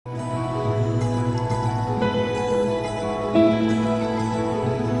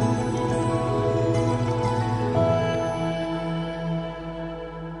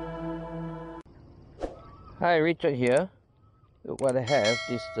Hi, Richard here. Look what I have.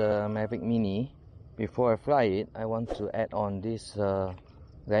 This Mavic Mini. Before I fly it, I want to add on this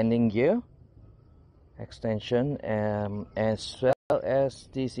landing gear extension, as well as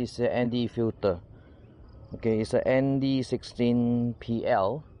this is a ND filter. Okay, it's a ND16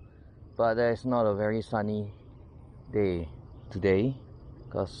 PL, but it's not a very sunny day today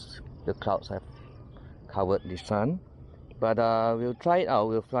because the clouds have covered the sun. But we'll try it out.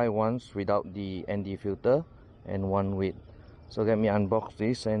 We'll fly once without the ND filter and one with. So let me unbox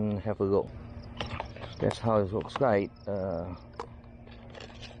this and have a look. That's how it looks like.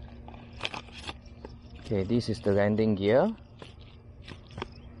 Okay, this is the landing gear.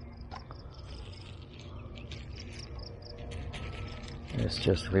 Let's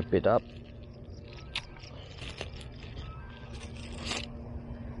just rip it up.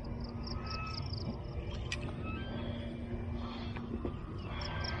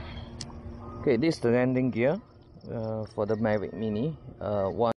 Okay, this is the landing gear for the Mavic Mini.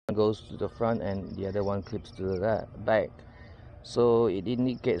 One goes to the front and the other one clips to the back. So it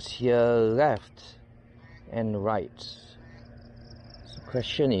indicates here left and right. So the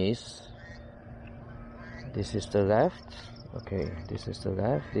question is, this is the left. Okay, this is the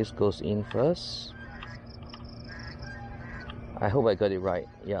left. This goes in first. I hope I got it right.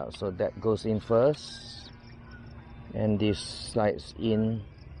 Yeah, so that goes in first. And this slides in.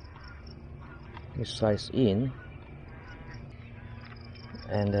 This slides in,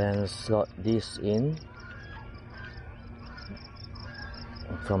 and then slot this in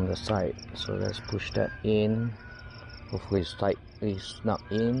from the side. So let's push that in. Hopefully it's tightly snug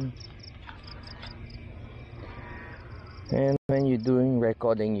in. And when you're doing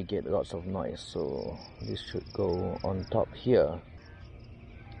recording, you get lots of noise, so this should go on top here.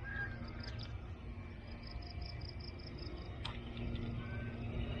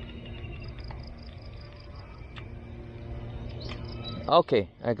 Okay,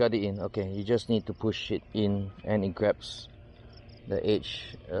 I got it in. Okay, you just need to push it in and it grabs the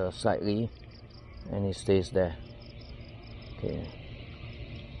edge slightly and it stays there. Okay.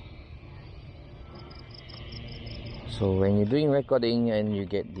 So when you're doing recording and you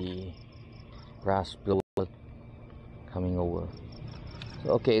get the brass blower coming over.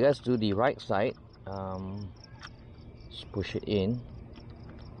 So, okay, let's do the right side. Just push it in.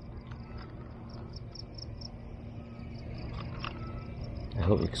 I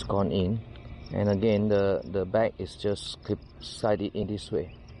hope it's gone in, and again the back is just slide it in this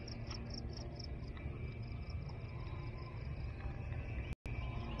way.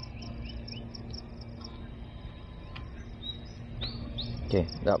 Okay,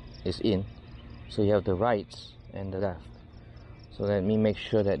 that is in. So you have the right and the left. So let me make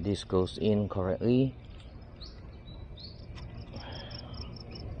sure that this goes in correctly.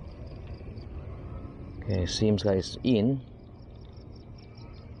 Okay, seems like it's in.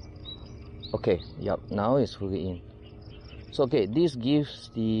 Okay, yep, now it's fully in. So okay, this gives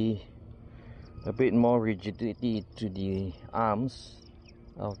a bit more rigidity to the arms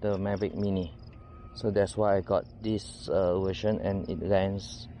of the Mavic Mini. So that's why I got this version, and it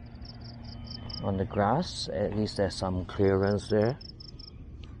lands on the grass. At least there's some clearance there.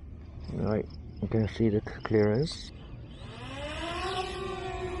 Right, you can see the clearance.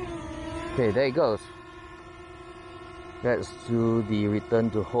 Okay, there it goes. Let's do the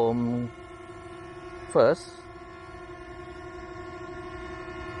return to home first.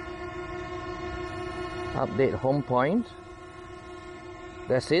 Update home point.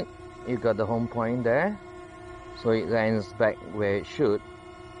 That's it. You got the home point there. So it lands back where it should.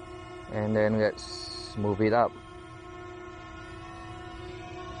 And then let's move it up.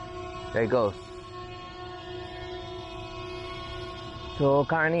 There it goes. So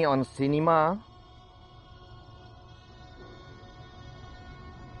currently on cinema.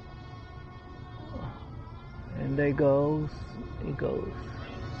 And there it goes.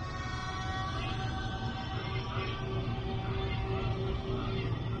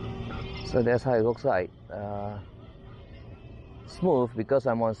 So that's how it looks like. Smooth because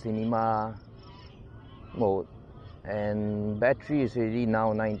I'm on cinema mode, and battery is already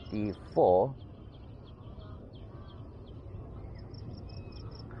now 94.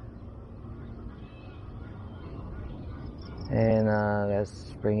 And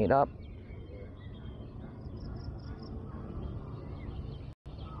let's bring it up.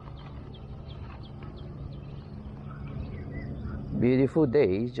 Beautiful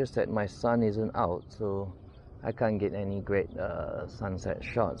day, just that my sun isn't out, so I can't get any great sunset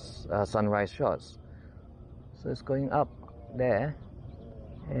shots, sunrise shots. So it's going up there,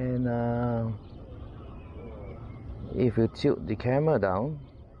 and if you tilt the camera down,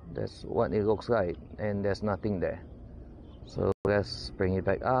 That's what it looks like, and there's nothing there. So let's bring it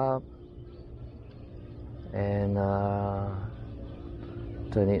back up and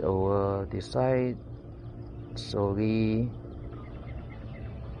turn it over this side slowly.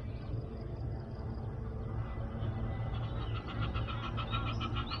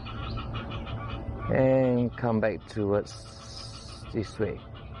 And come back towards this way.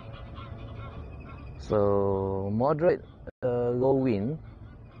 So moderate low wind,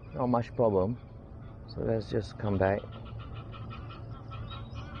 not much problem. So let's just come back.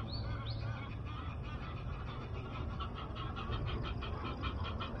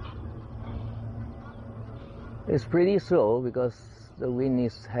 It's pretty slow because the wind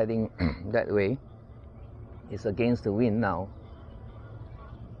is heading that way. It's against the wind now.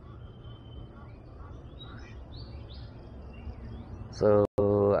 So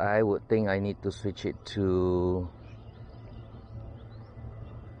I would think I need to switch it to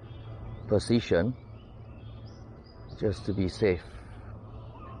position just to be safe.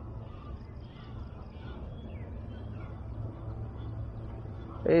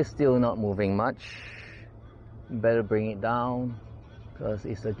 It's still not moving much. Better bring it down because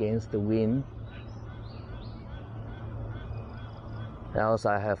it's against the wind. Else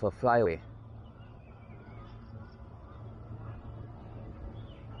I have a flyaway.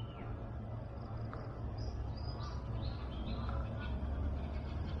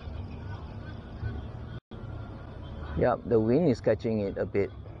 Yep, the wind is catching it a bit.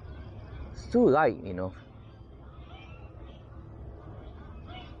 It's too light, you know.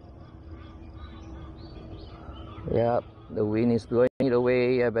 Yep, the wind is blowing it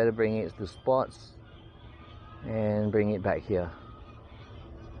away. I better bring it to spots and bring it back here.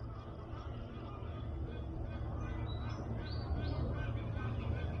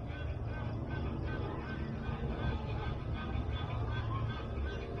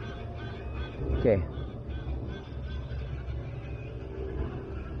 Okay.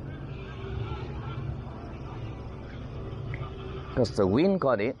 Because the wind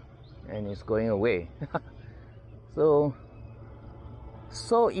caught it and it's going away. So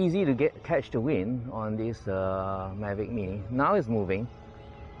easy to catch the wind on this Mavic Mini. Now it's moving.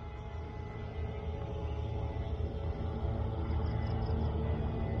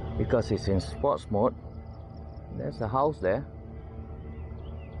 Because it's in sports mode. There's a house there.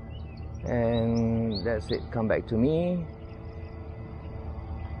 And that's it, come back to me.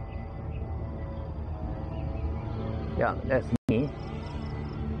 Yeah, that's me.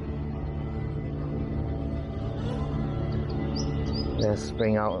 Let's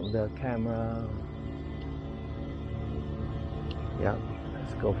bring out the camera. Yeah,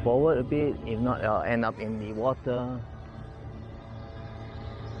 let's go forward a bit. If not, I'll end up in the water.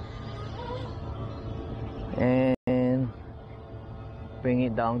 And bring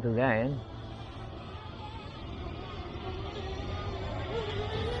it down to land.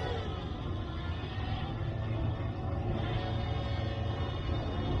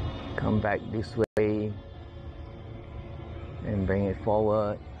 Come back this way and bring it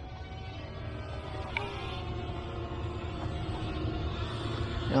forward.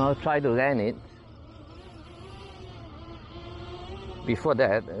 Now I'll try to land it. Before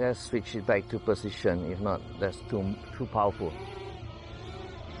that, let's switch it back to position. If not, that's too powerful.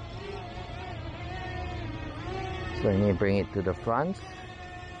 So I need to bring it to the front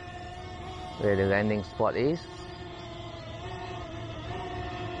where the landing spot is.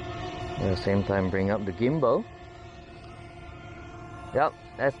 At the same time, bring up the gimbal. Yep,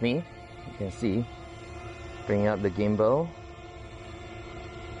 that's me. You can see. Bring up the gimbal.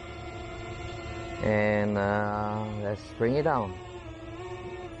 And let's bring it down.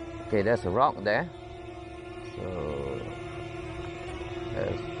 Okay, there's a rock there. So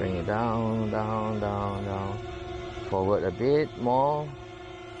let's bring it down, down, down, down. Forward a bit more.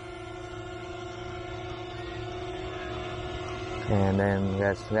 And then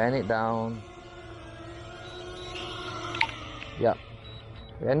let's land it down. Yep,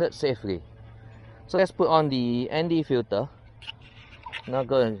 landed safely. So let's put on the ND filter. Not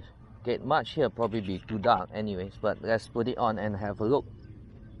going to get much here, probably be too dark anyways, but let's put it on and have a look.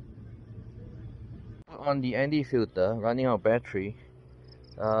 On the ND filter, running out of battery.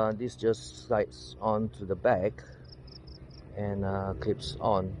 This just slides onto the back and clips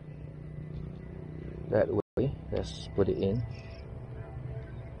on that way. Let's put it in.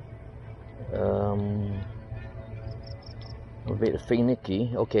 A bit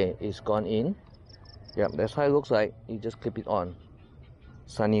finicky. Okay, it's gone in. Yep, that's how it looks like. You just clip it on.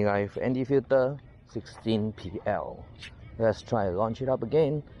 Sunny Life ND filter 16PL. Let's try launch it up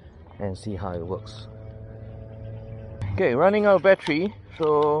again and see how it works. Okay, running out of battery,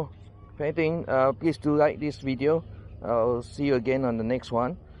 so if anything, please do like this video. I'll see you again on the next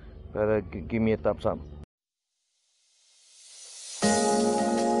one, but give me a thumbs up.